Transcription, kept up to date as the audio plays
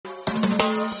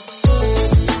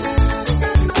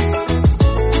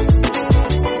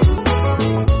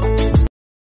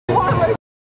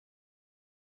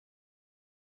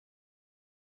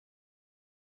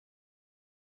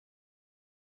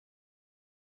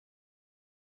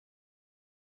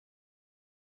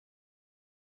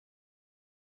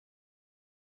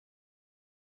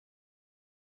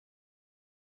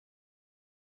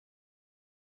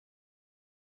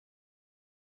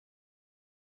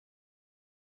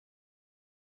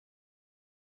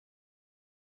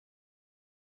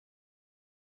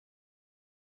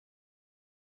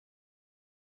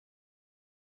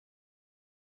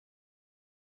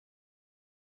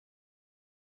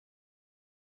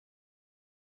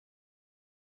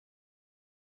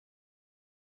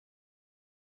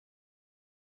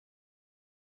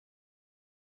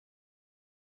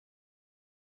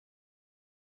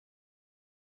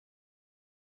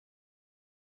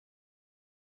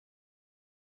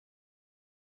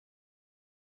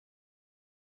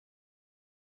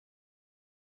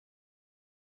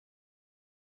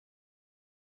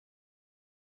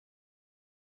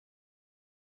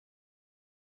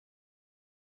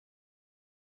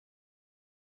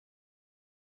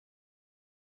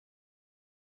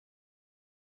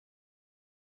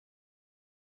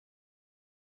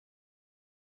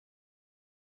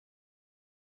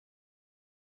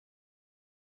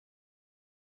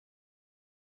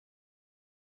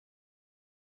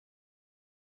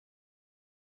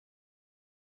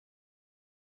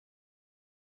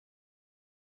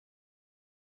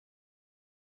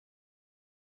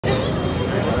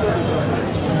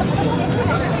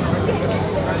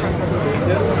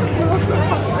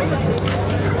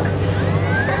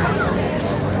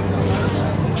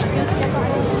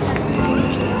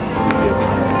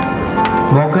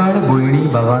मोगाळ भयणी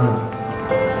भावांनो,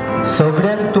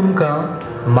 सगळ्यांक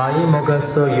तुमकां माई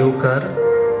मोगाचो येवकार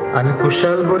आनी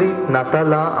कुशलबरीत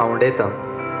नातालां आवडेता।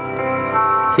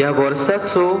 ह्या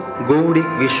वर्साचो गवडीक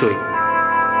विशय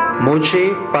म्हजे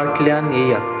फाटल्यान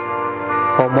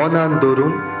येयात हो मनान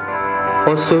दवरून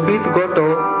हो सोबीत गोठो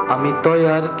आमी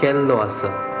तयार केल्लो आसा।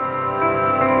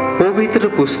 पवित्र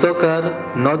पुस्तकार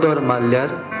नदर मारल्यार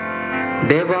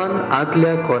देवान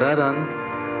आदल्या कोरारान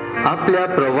आपल्या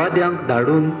प्रवाद्यांक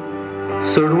धाडून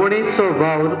सोडवणेचो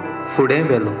वावर फुडें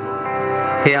व्हेलो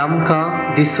हे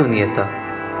आमकां दिसून येता।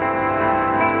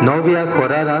 नव्या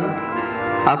कोरारान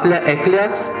आपल्या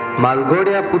एकल्याच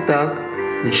मालगोड्या पुताक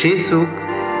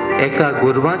जेजूक एका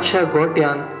गुरवांच्या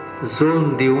गोट्यान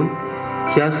जोडून दिवन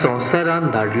ह्या संवसारान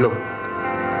धाडलो।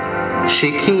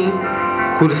 शेकी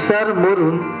खुर्सार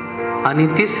मरून आनी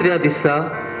तिसऱ्या दिसा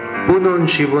पुनून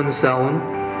जिवन जावन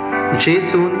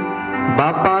जेजून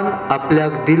बापान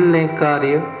आपल्याक दिल्लें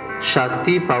कार्य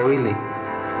शांती पावयलें।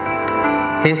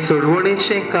 हे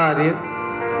सोडवणेचें कार्य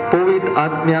पवित्र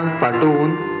आत्म्यांक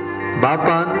पाठोवन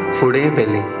बापान फुडें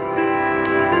व्हेलें।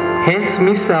 हेंच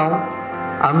मिसांव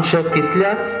आमच्या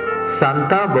कितल्याच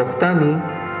सांता भक्तांनी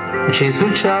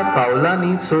जेजूच्या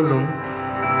पावलांनी चलून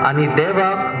आनी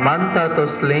देवाक मानता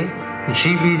तसलें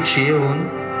जिवीत जियेवन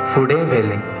फुडें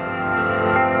व्हेलें।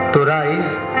 तर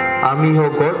आयज आमी हो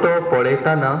गोठो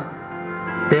पळयतना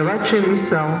देवाचे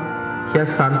मिसांव ह्या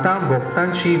सांता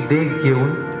भक्तांची देख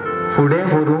घेवन फुडें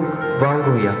व्हरूंक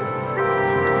वावरुया।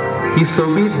 ही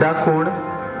सोबीत दाखोवन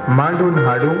मांडून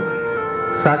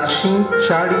हाडूंक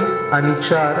 744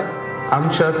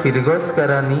 आमच्या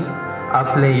फिरगोसकारांनी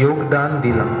आपलें योगदान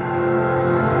दिलां।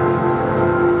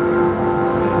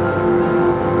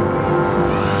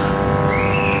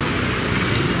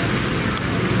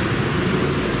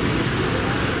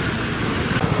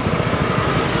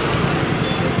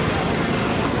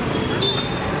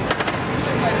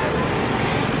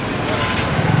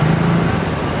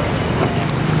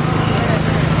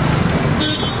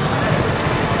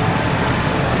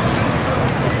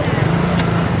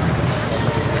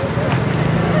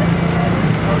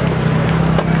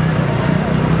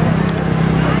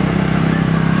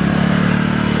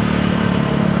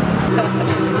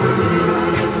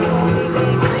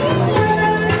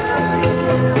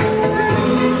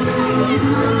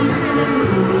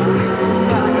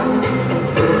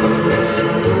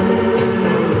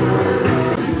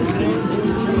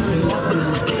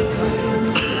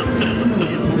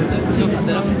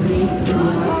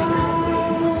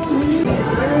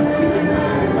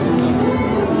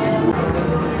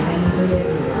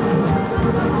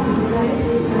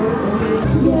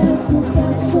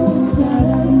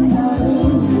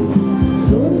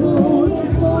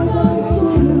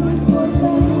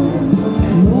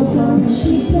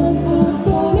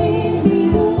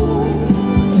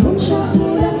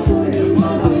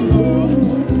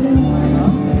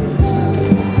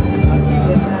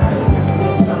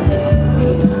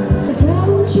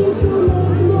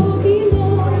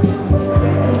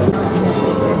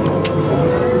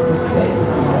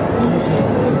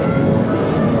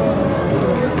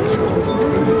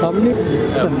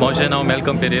 म्हजें नांव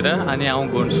मेलकम पेरेरा आनी हांव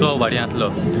गोंडसो वाड्यांतलो.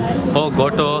 हो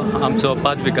गोठो आमचो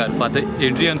पादविकार फादर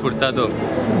एड्रियन फुर्तादो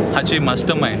हाची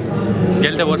मास्टर मायंड.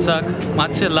 गेल्या वर्साक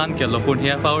मातशें ल्हान केलो पूण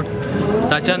ह्या फावट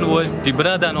ताच्यान वयर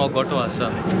तिब्रादान हो गोठो आसा.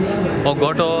 हो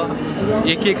गोठो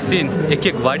एक सीन एक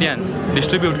वाड्यान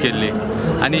डिस्ट्रिब्यूट केल्ली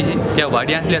आनी त्या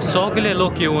वाड्यांतले सगळे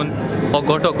लोक येवन हो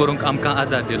गोठो करूंक आमकां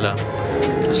आदार दिला.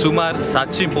 सुमार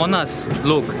 750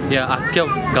 लोक ह्या आख्ख्या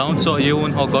गांवचो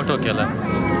येवन हो गोठो केला.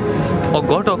 हो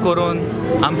गोठो करून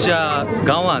आमच्या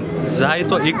गांवांत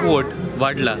जायतो एकवट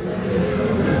वाडला.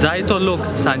 जायतो लोक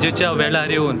सांजेच्या वेळार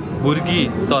येवन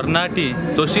भुरगीं तरणाटी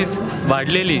तशींच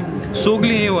वाडलेलीं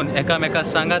सगळीं येवन एकामेका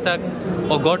सांगाताक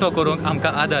हो गोठो करूंक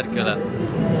आमकां आदार केला.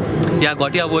 ह्या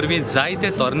गोठ्या वरवीं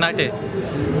जायत्या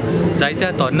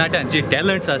तरणाट्यांची जी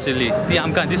टॅलंट्स आशिल्ली ती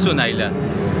आमकां दिसून आयल्या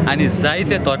आनी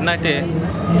जायते तरणाटे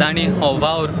तांणी हो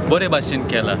वावर बरे भाशेन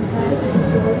केला.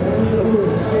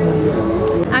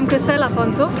 I'm Crystal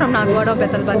Afonso from Nagwada of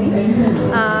Bethalbati.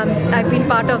 I've been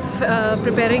part of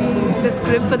preparing this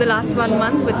crib for the last 1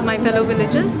 month with my fellow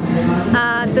villagers.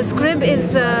 This crib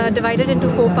is divided into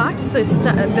 4 parts. So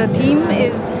the theme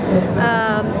is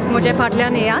Mujhe Patla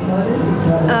Neyat.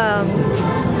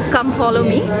 Come follow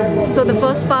me. So the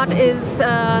first part is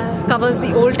covers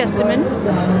the Old Testament.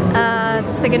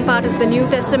 The second part is the New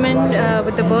Testament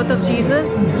with the birth of Jesus,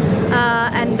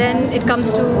 and then it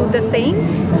comes to the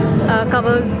saints,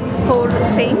 covers 4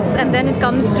 saints, and then it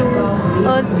comes to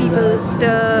us people,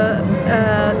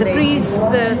 the priests,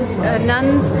 the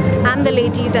nuns, and the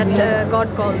laity that God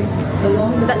calls.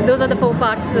 Those are the 4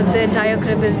 parts that the entire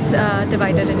crib is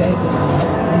divided into.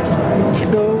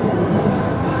 So,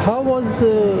 how was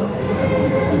the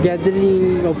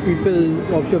gathering of people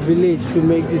of your village to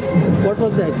make this? What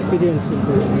was the experience?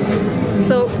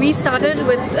 So we started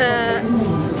with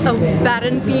a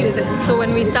barren field. So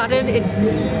when we started it,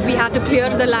 we had to clear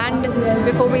the land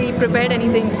before we prepared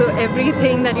anything. So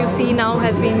everything that you see now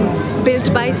has been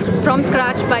built from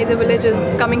scratch by the villagers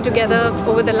coming together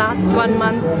over the last 1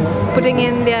 month, putting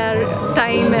in their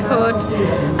time, effort.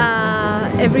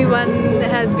 Everyone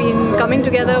has been coming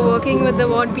together, working with the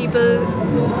ward people,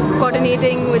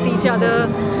 coordinating with each other.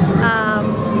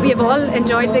 We have all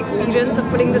enjoyed the experience of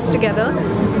putting this together.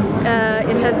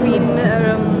 It has been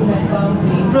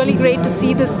really great to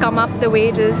see this come up the way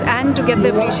it is and to get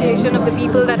the appreciation of the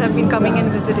people that have been coming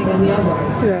and visiting.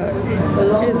 Yeah,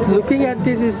 looking at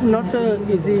it is not an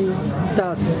easy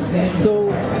task. So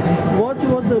what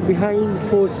was the behind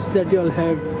force that you all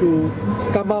have to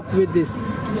come up with this?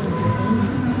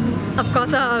 Of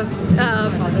course,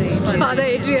 Father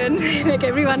Adrian, like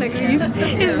everyone agrees,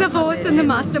 is the force and the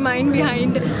mastermind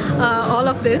behind all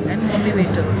of this.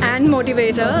 And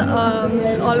motivator.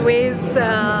 Always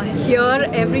here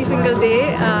every single day.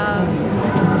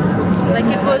 Like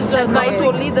it was not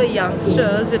only the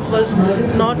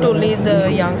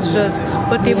youngsters,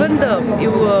 but even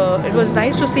it was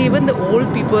nice to see even the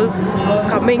old people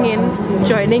coming in,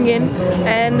 joining in,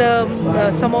 and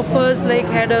some of us like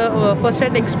had a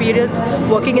first-hand experience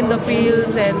working in the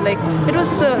fields, and like it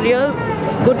was a real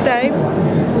good time.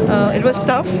 It was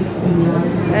tough,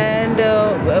 and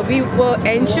we were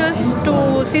anxious to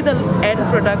see the end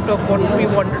product of what we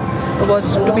wanted was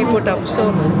to be put up. So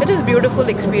it is beautiful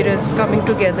experience coming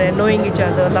together, knowing each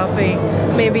other, laughing,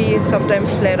 maybe sometimes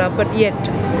flare up, but yet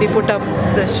we put up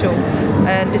the show.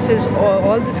 And this is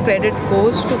all this credit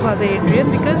goes to Father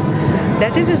Adrian, because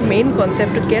that is his main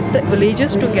concept, to get the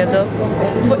villagers together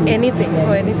for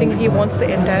anything. He wants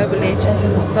the entire village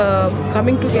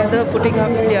coming together, putting up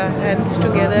their hands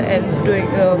together and doing,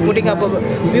 putting up a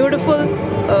beautiful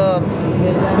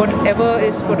whatever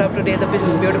is put up today,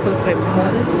 this beautiful crib.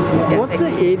 Yeah, what's the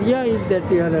area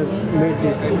that you have made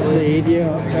this? The area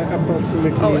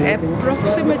approximately? Oh,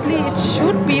 approximately it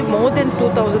should be more than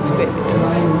 2,000 square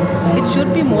meters. It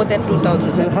should be more than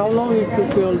 2,000. And how long it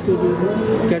took you all to do this?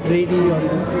 Get ready on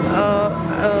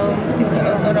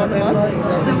around a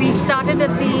month. So we started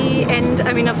at the end.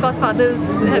 I mean, of course, Fathers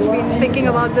has been thinking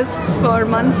about this for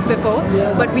months before,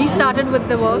 but we started with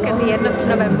the work at the end of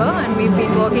November, and we've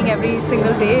been working every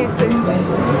single day since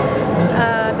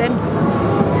then.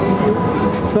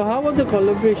 So how was the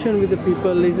collaboration with the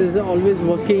people? Is it always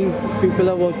working? People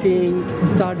are working,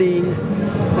 studying,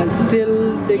 and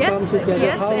still they come together?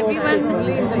 Yes,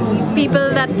 everyone, people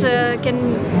that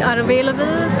are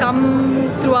available come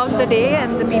throughout the day,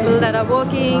 and the people that are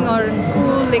working or in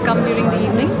school, they come during the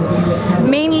evenings.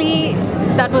 Mainly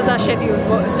that was our schedule,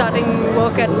 starting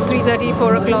work at 3:30,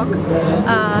 4 o'clock,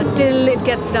 till it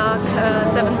gets dark,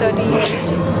 7:30,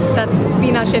 8. That's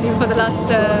been our schedule for the last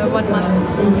 1 month.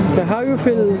 How you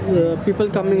feel people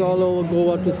coming all over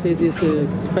Goa to see this,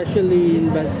 especially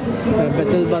in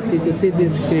BETALBATIM, to see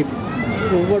this crib?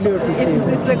 What do you have to say?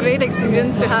 It's a great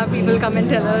experience to have people come and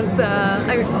tell us,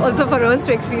 also for us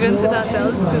to experience it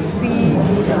ourselves, to see,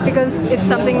 because it's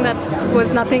something that was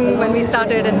nothing when we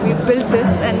started and we built this,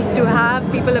 and to have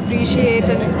people appreciate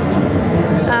and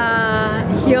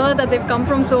hear that they've come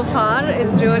from so far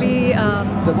is really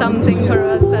something for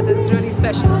us that is really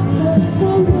special.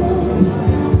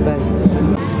 Thank you.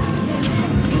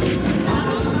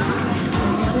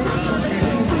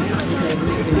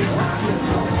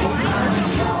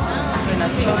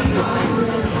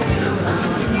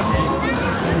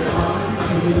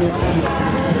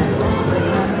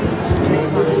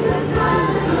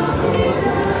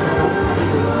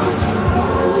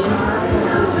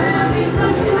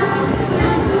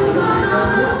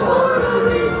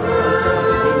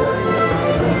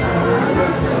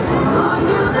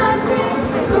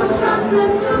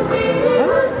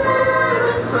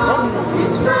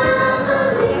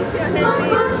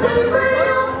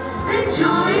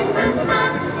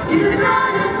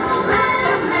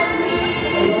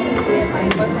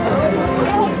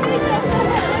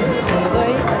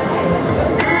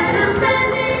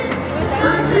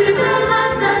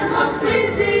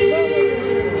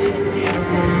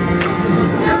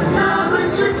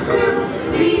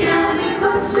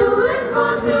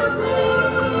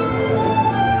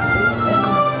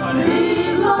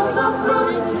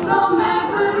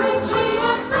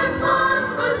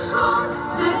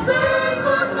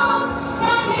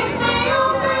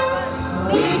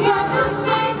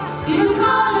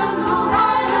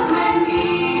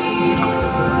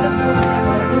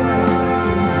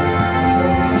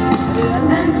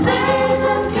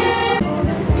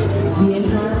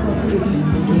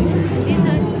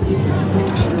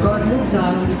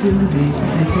 Human race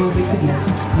and saw wickedness,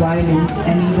 violence,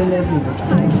 and evil everywhere.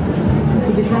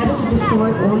 He decided to destroy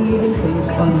all living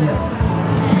things on the earth,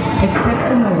 except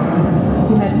for Noah,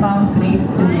 who had found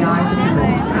grace in the eyes of the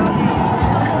Lord.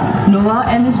 Noah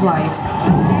and his wife,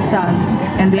 sons,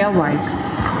 and their wives,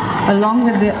 along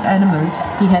with the animals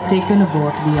he had taken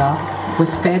aboard the ark, were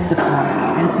spared the flood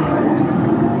and survived.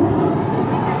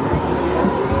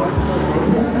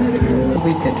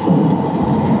 Wicked.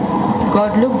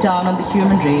 God looked down on the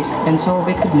human race and saw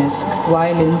wickedness,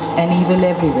 violence, and evil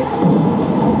everywhere.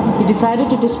 He decided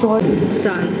to destroy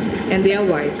sons and their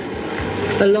wives,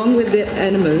 along with the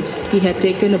animals he had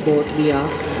taken aboard the ark,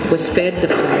 were spared the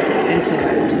flood and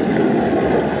survived.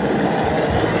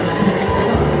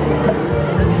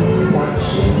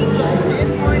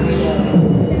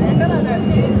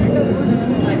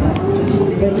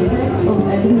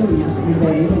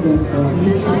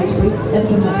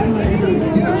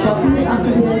 Shortly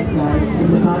after their exile in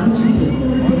the Garden of Eden,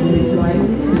 there is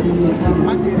violence within their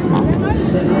family. The family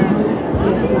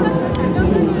is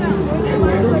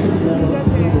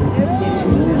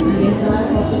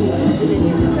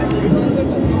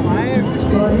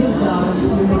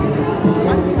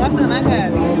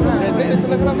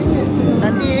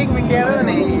nanti 1 minit ya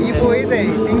nih, ibu itu,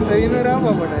 tinggal ini berapa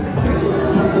padahal?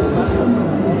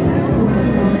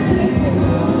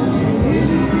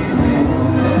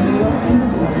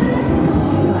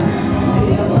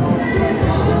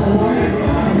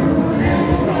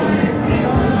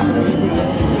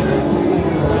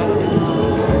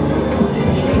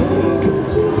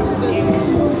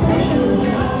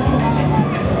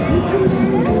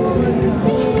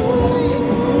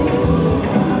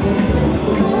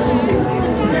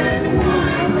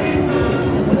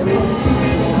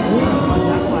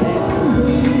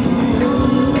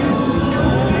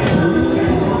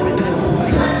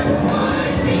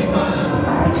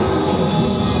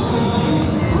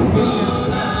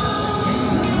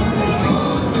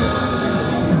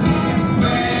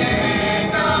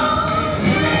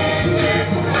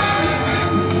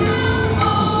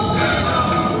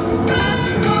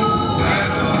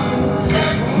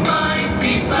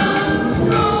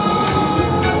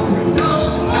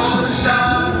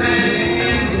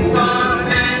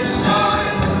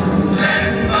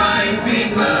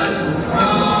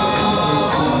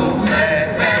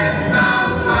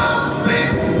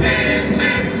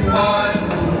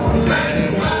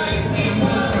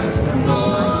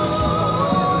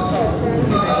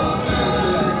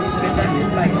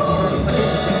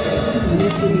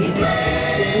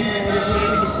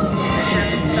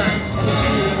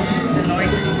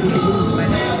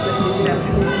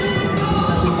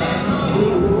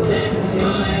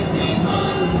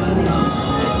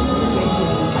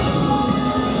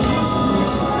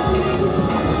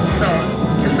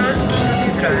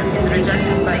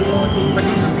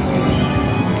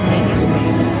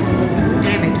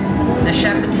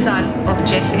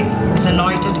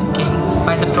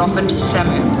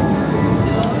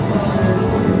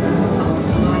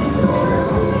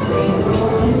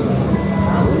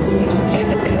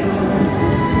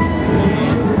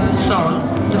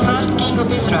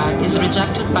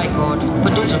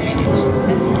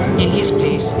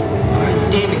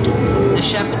 the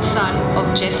shepherd's son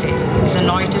of Jesse, is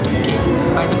anointed king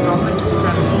by the prophet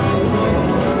Samuel.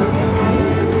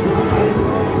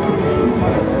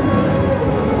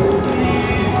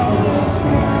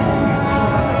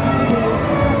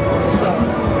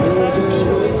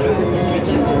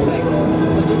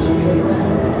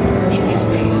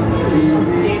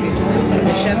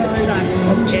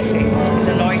 Jesse is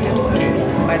anointed king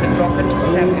by the prophet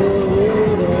Samuel.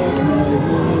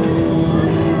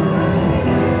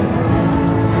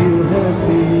 You have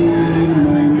filled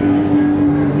my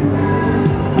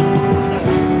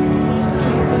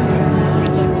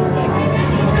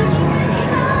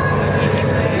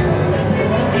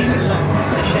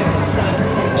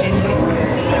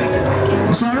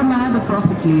Jeremiah the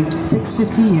prophet lived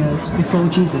 650 years before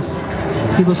Jesus.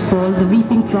 He was called the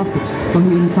weeping prophet, for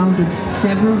he encountered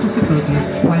several difficulties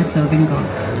while serving God.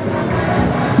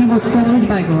 He was called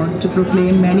by God to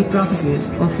proclaim many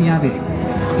prophecies of Yahweh.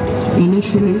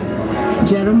 Initially,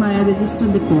 Jeremiah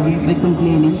resisted the call by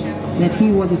complaining that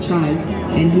he was a child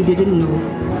and he didn't know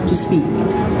to speak.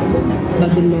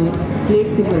 But the Lord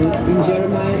placed the word in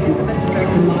Jeremiah's mouth,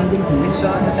 commanding him,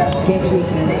 "Get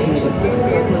yourself ready."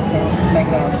 By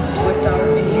God, put down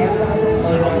in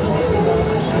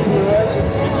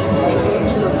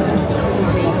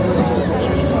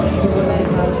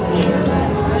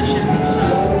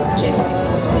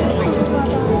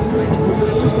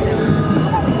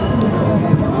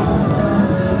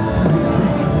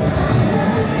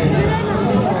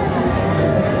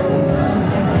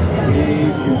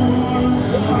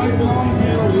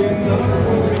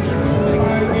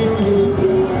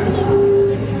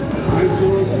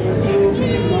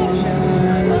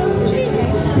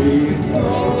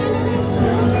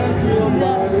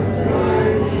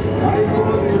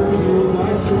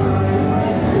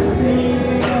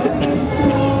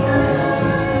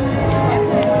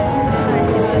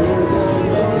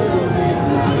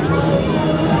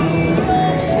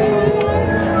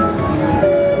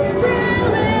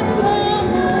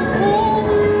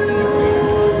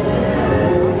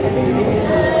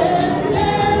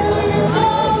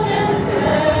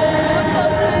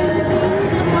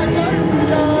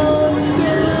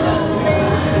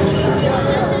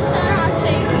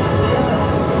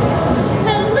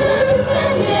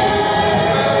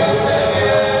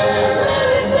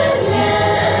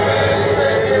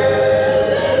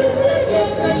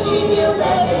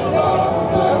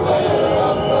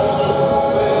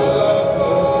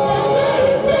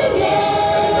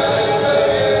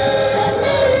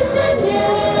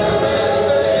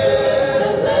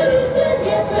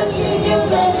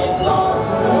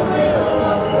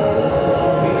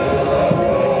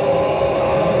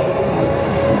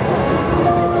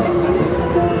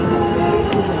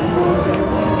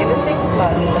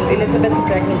Elizabeth's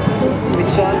pregnancy with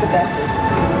John the Baptist,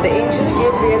 the angel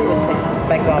Gabriel was sent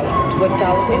by God to a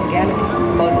town in Galilee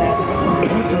called Nazareth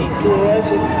to a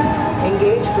virgin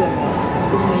engaged to a man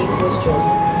whose name was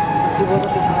Joseph. He was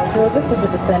of the house. Joseph was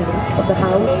a descendant of the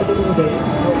house of King David.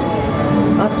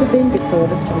 After being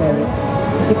betrothed to Mary,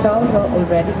 he found her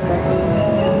already pregnant,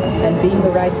 and being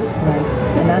a righteous man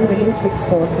and unwilling to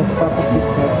expose her to public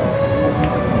disgrace,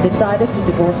 decided to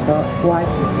divorce her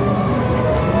quietly.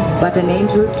 But an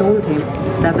angel told him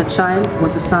that the child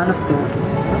was the Son of God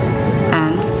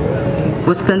and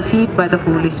was conceived by the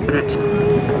Holy Spirit.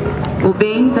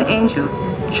 Obeying the angel,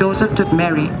 Joseph took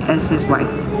Mary as his wife.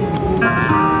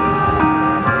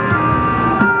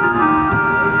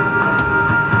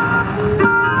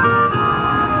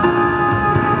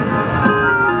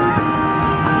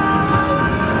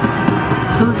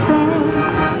 So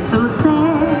sad, so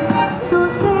sad, so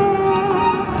sad.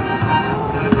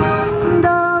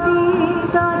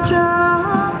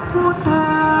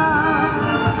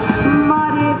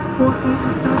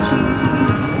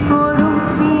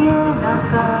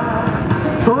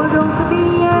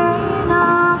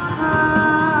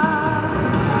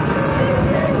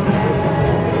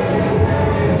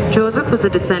 Joseph was a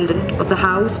descendant of the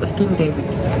house of King David.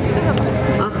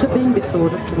 After being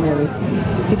betrothed to Mary,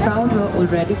 he found her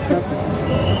already pregnant,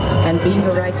 and being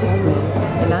a righteous man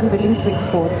and unwilling to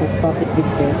expose her to public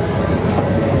disgrace,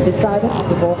 decided to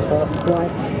divorce her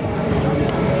quietly.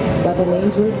 But an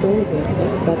angel told him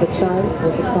that the child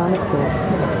was the Son of God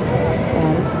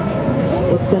and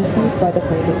was conceived by the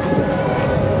Holy Spirit.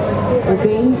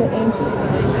 Obeying the angel,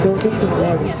 Joseph took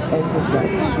Mary as his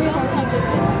wife.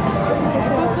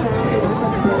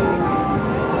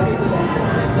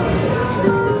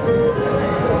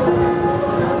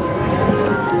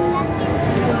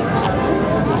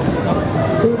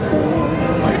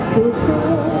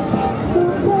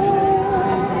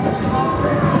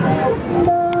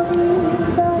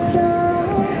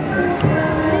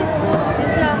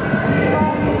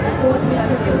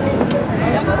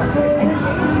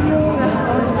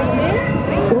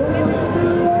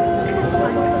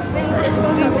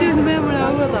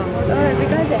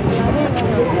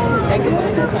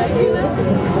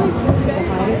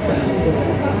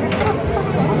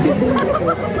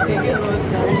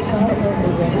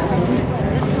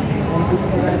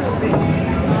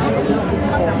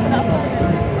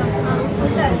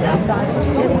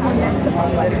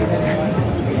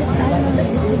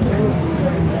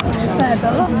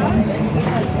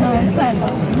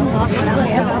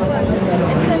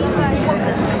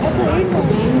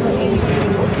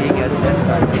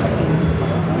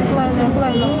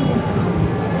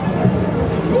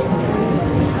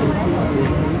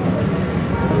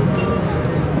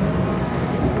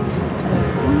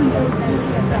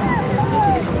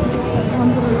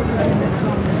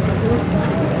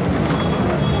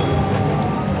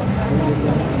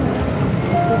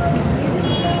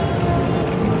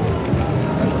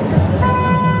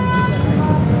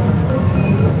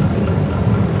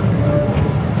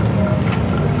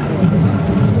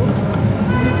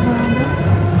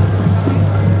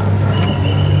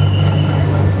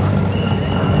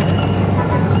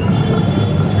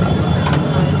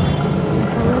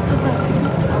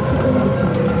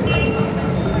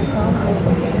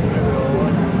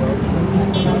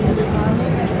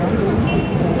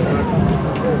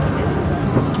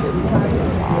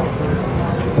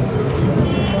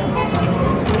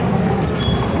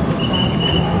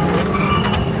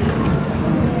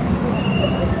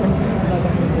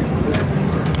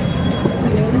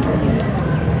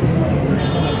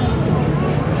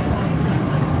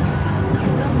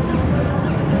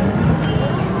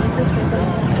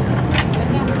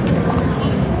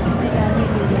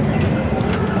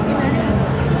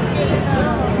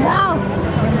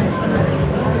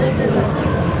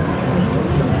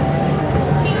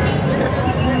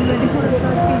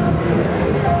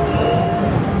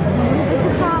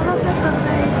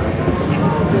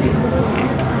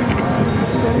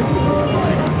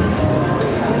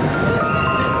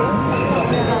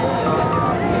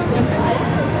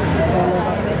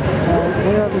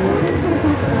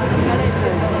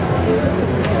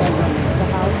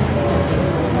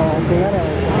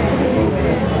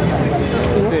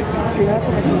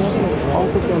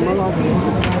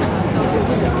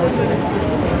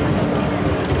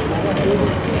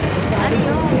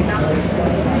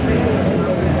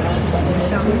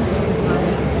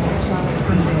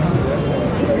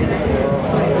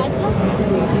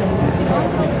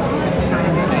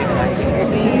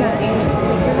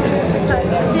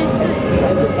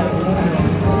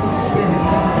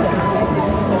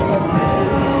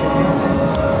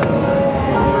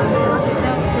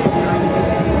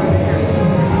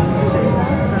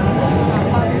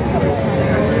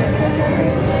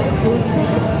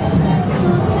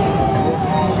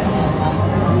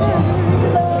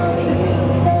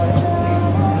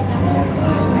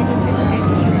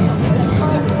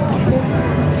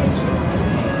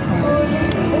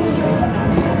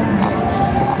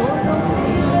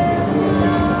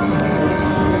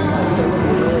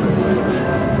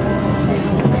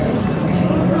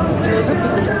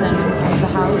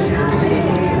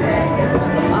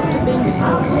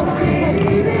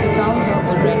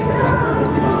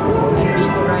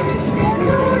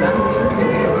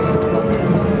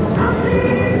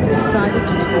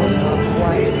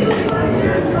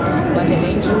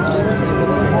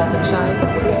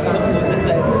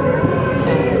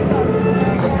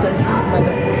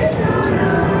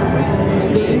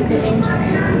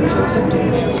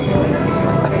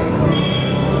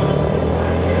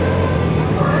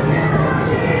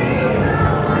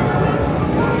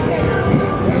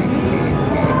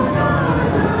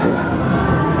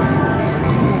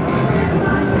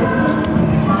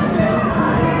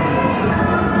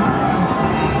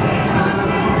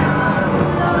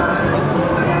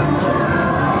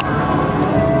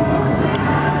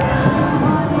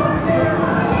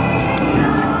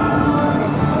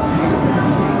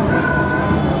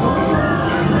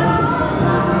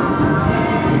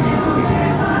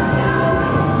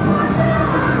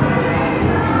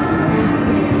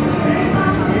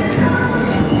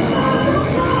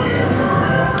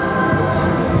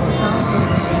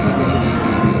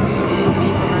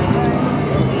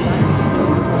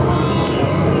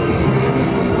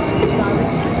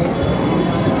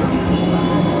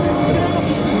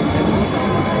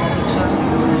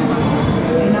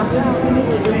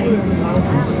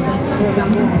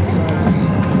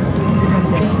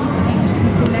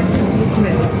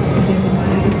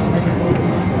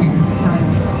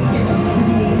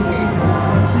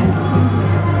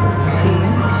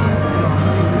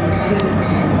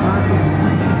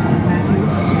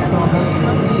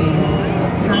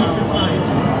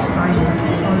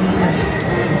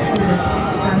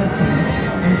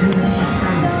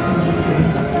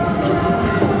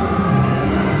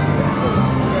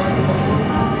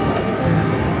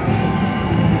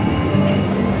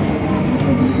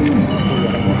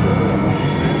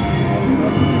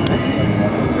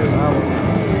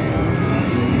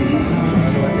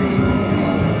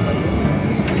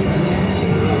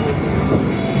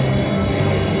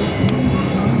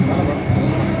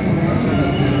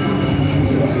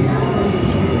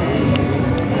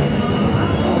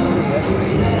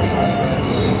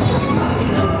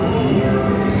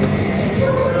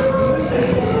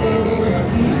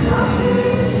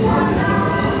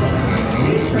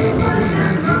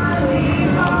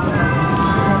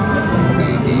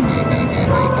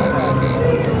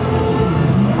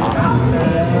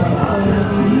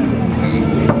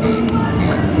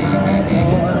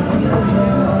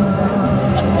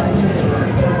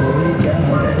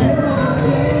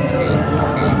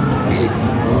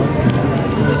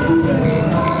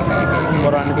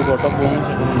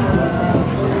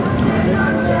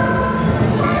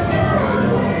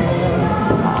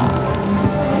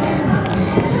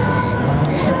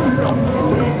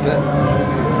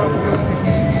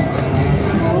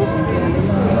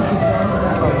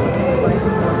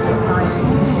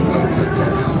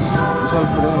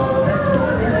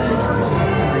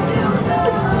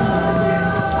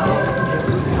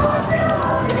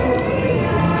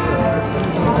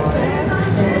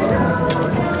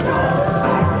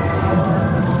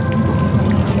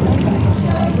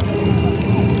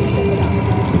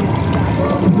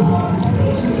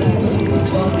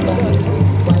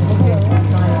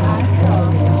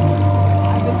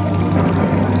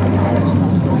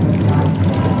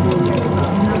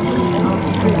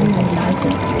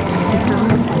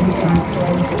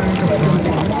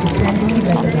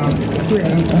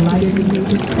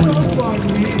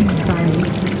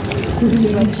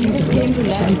 When Jesus came to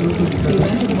Lazarus, he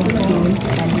went to the tomb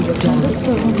and he was Jesus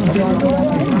was Jordon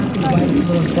while he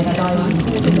was baptizing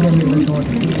in the river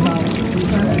Jordon.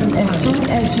 As soon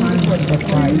as Jesus was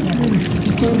baptized,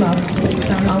 he came up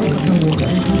out of the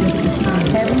water.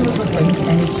 Heaven was opened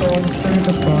and he saw the Spirit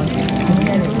of God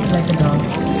descending like a dove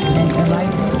and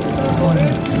alighting on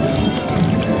him.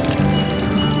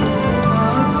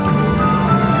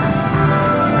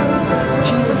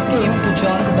 Jesus came to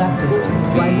John the Baptist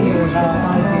while he was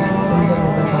baptizing in the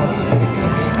river Jordon.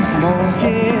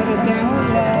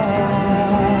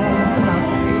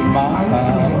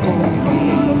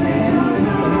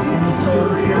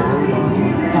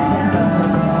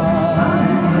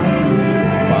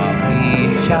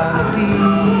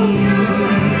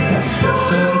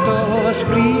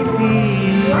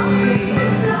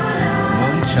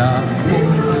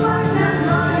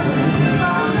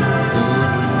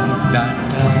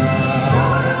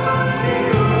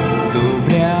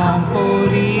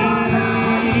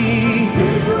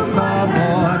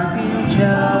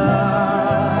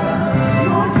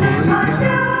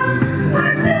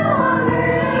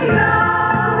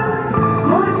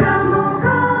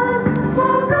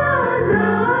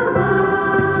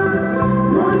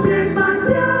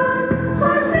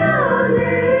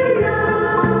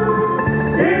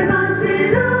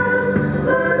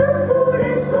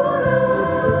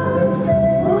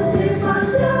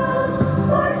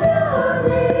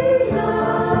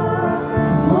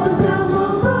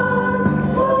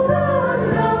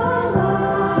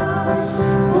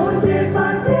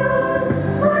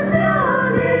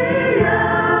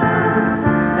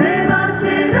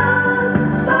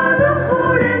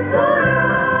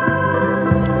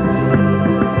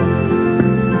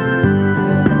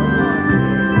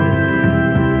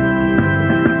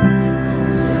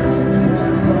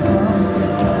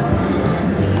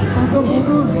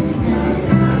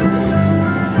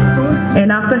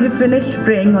 And after he finished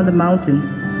praying on the mountain,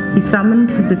 he summoned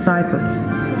his disciples.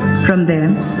 From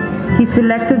them, he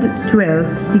selected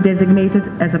 12 he designated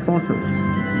as apostles: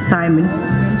 Simon,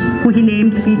 who he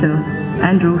named Peter,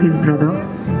 Andrew his brother,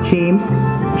 James,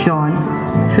 John,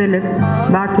 Philip,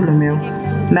 Bartholomew,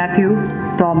 Matthew,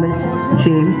 Thomas,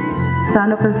 James,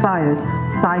 son of Alphaeus,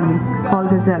 Simon, called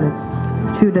the Zealot,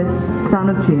 Judas, son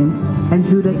of James, and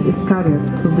Judas Iscariot,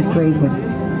 who betrayed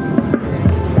him.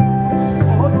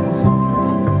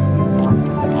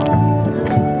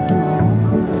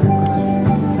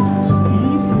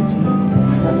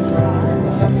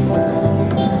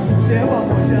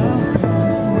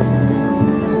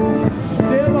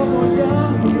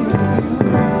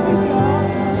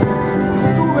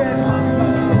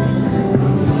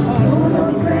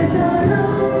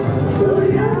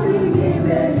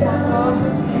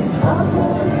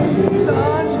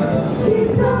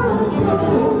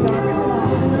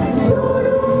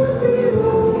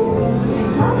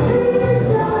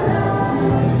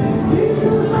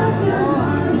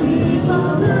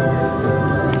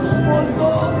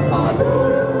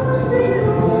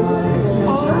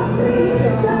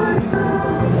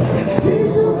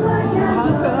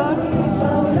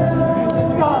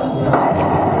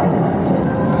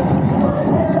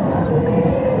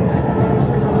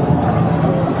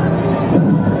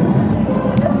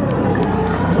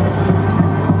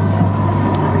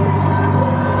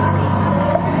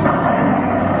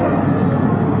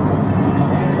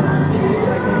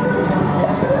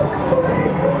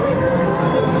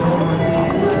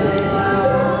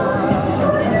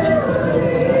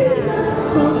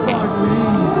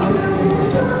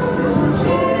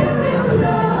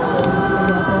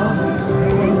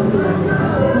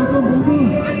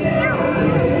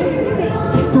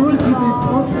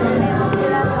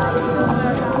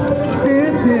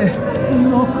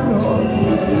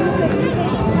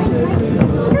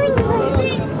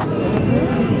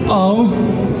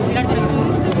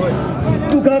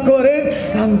 तुका खरेंच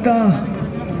सांगता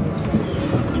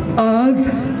आज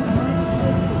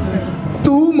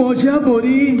तू म्हज्या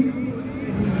बरी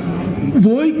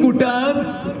वैकुंठांत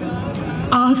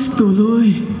आसतलोय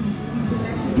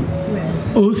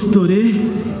असतरे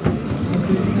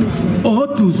हो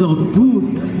तुजो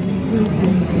पूत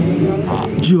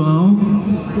ज्यो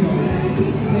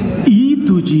ही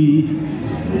तुजी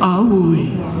आवय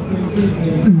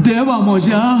देवा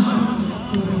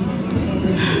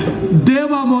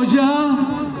म्हज्या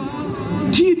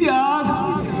कित्याक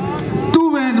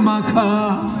तुवें म्हाका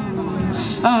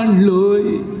सांडलोय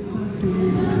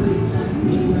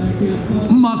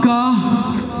म्हाका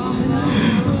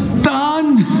तान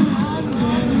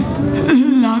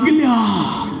लागल्या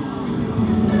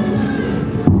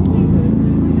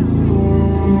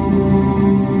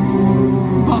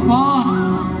बाबा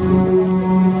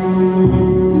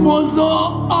म्हजो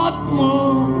आत्मा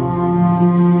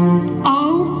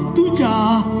हांव तुज्या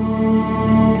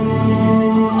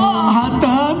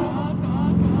हातान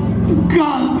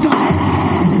घालता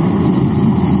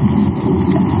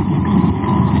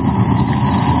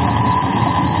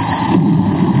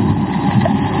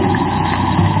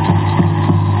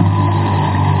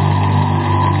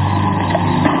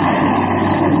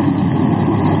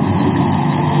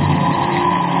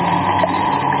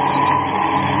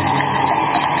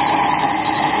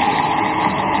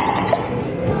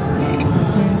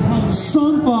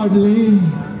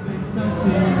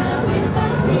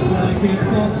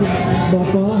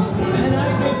Papa,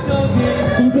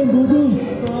 you can do this.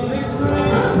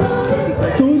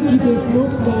 Don't keep it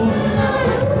close, Lord.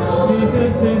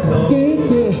 Jesus is Lord.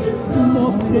 Take it,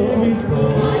 not Lord.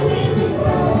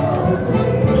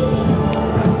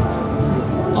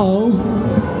 Oh,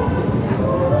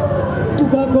 tu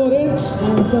ka correct,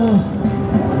 Santa.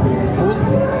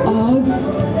 आज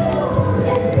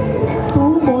तू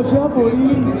माझ्या बरी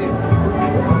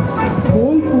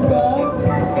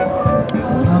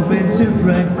I've been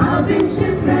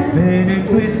shipwrecked, been in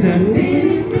prison,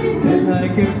 and I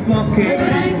keep walking,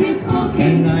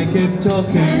 and I keep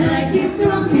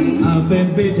talking, I've been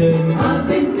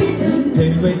beaten,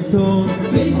 hit with stones,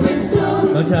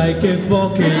 but I keep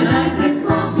walking,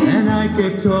 and I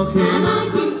keep talking,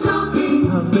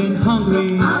 I've been hungry,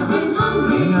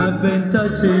 and I've been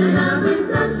thirsty,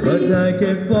 but I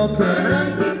keep walking,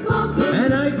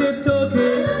 and I keep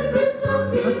talking,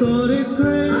 I thought it's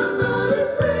great.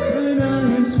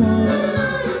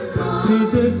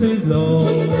 Jesus is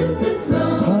Lord.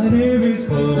 My name is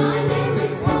Paul.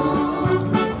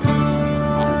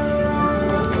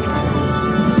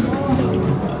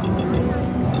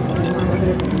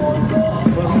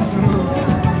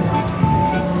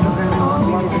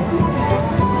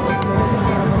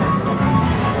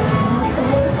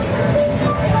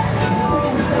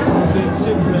 I've been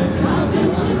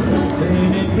shipwrecked,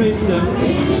 been in prison,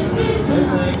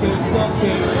 and I keep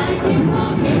walking,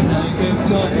 and I keep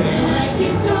talking.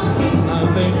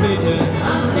 I've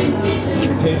been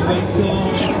beaten, hit with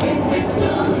stones,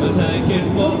 but I keep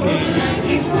walking,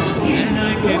 and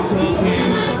I keep talking.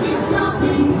 I've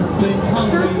been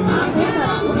hungry,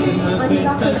 and I've been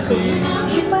thirsty,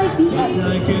 but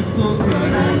I keep walking,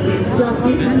 and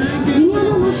I keep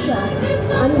talking.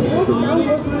 आणि एक नाव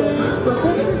बसतं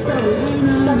professor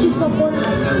साहेब ताची support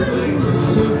आसता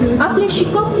आपले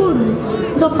शिकोप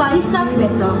करून तो पॅरिसाक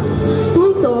वेता पूण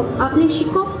तो आपले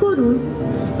शिकोप करून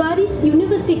पॅरिस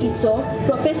युनिवर्सिटीचो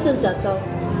प्रोफेसर जाता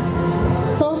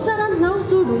संवसारांत नांव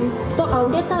सोडून तो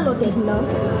आवडेतालो तेन्ना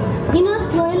इनास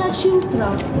लोयलाची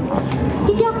उतरां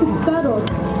कित्याक उपकारोत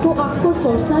तो आख्खो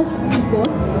संवसार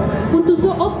शिकोत पूण तुजो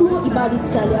अपनो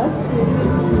इबाडीत जाल्यार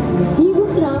ही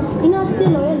उतरां इनास ते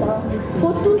लोयला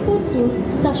परतून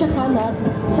ताच्या कानार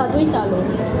सादयतालो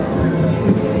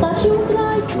ताची उतरां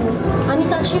आयकून आनी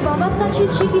ताचे बाबाक ताची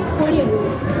जिवीत पळयून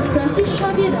फ्रांसीस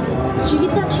शावेरान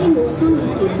जिविताची नोंदणी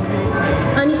केली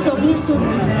आनी सगळें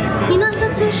सोडून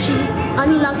इनासाचो शीस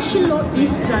आनी लागशिल्लो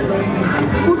इश्ट जालो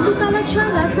पुर्तुगालाच्या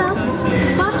रासाक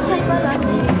बाप साहेबा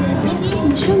लागीं एक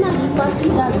मिशनरी पाद्री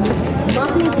धाडून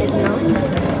मागणी तेन्ना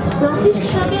फ्रांसीस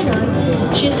शावेरान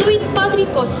जेजुईत पाद्री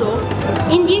कसो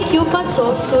इंडियेक येवपाचो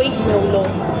सोयीक मेवलो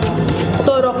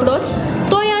तो रोखडोच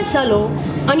तयार जालो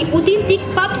आनी उदिल्लीक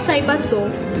बाप साहेबाचो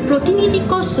प्रतिनिधी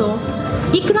कसो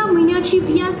 11 म्हयन्याची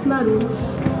व्यास मारून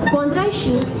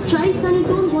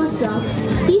 1542 वर्सां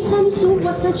 36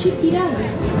 वर्सांची पिराय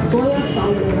गोंयांत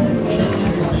पावलो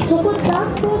फकत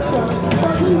 10 वर्सां तो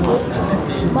इंडियेक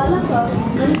मालाका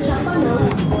आनी जापानाक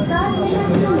कार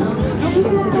येनासतना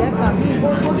शिकलोकांक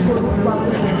बोलवून करून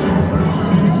वापरलो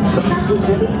ताची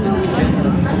जिवीत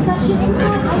आनी ताची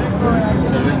उतर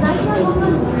आयकून जायत्या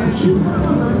लोकांनी जीव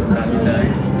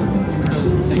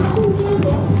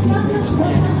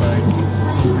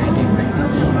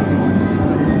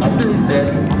After his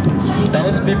death,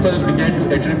 townspeople began to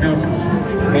attribute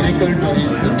miracle to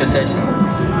his intercession,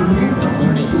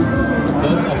 including the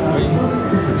birth of twins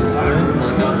to his own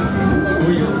mother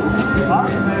 2 years after his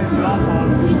death.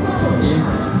 These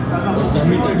were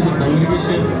submitted to the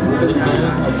congregation for the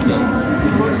cause of sins.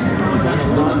 One of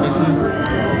the offices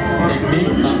that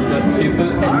made up the papal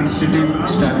administrative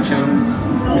structure,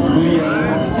 the Curia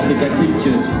of the Catholic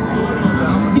Church.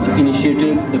 It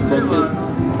initiated the process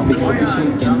of its official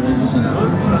canonization to the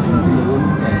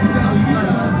Roman Catholic Church.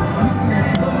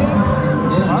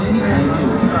 There are many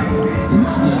writers in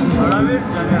Islam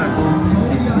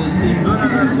expressing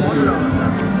this desire,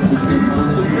 which can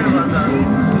also be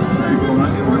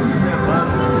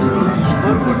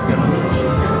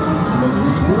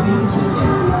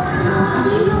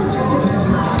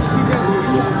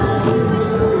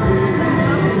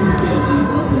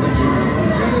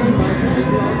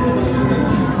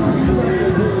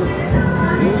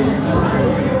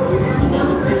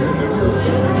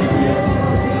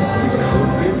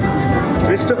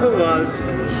Christopher was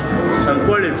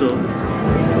सांकवाळेचो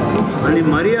आनी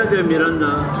मारिया दे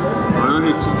मिरांदा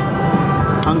बाळांनीची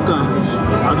हांकां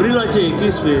अग्रिलाचे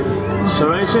 21वें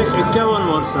 1651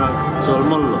 वर्साक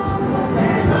जल्मल्लो.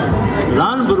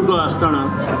 ल्हान भुरगो आसतना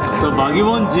तो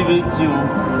भागिवंत जिवीत जीव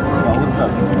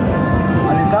वावुरतालो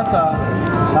आनी ताका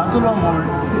सांतुलो म्हूण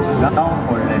गांव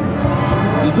पडलें.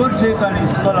 इगोर्जेक आनी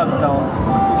इस्कॉलाक तो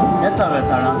येता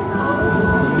वेताना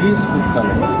दीस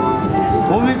भोगतालो.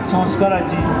 पवित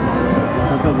संस्काराची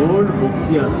ताका व्हड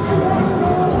भक्ती आसली.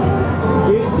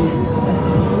 एक दीस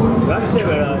रातच्या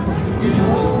वेळार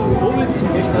पवित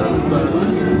संस्कारांचो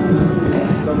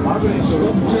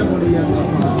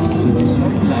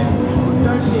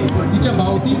तिच्या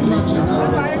बावतीसमाक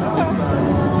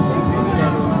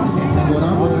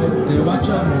बरोबर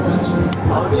देवाच्या मोगाची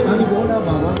आनी व्हडा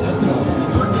भावांचो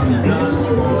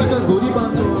तिका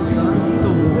गरिबांचो सामको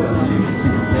मोग आसलो.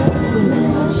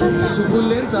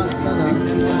 सुकुल्लेंच आसतना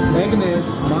एग्नेस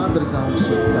माद्र जावंक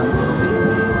सोदता.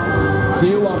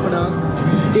 देव आपणाक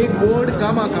एक व्हड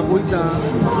कामाक आपयता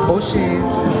अशें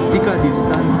तिका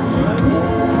दिसतालें.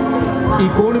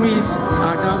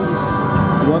 1928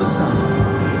 वर्सां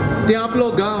ते आपलो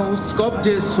गांव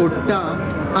स्कॉपजे सोडटा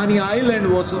आनी आयलँड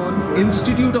वचून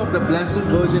institute of the blessed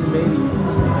virgin मेरी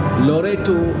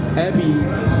लोरेटो एबी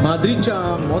माद्रीच्या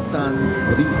मोतान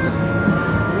रिगता.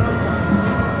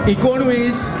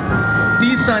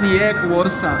 1931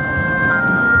 वर्सां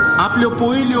आपल्यो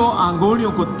पयल्यो आंगोळ्यो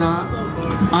कोत्ता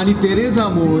आनी तेरेजा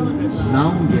म्हूण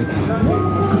नांव घेता.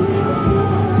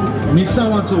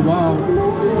 मिसांवाचो वाव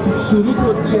सुरू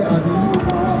करचे आदी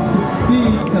ती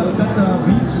कलकत्ता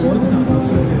 20 वर्सां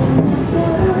पासून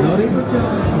लोरेटोच्या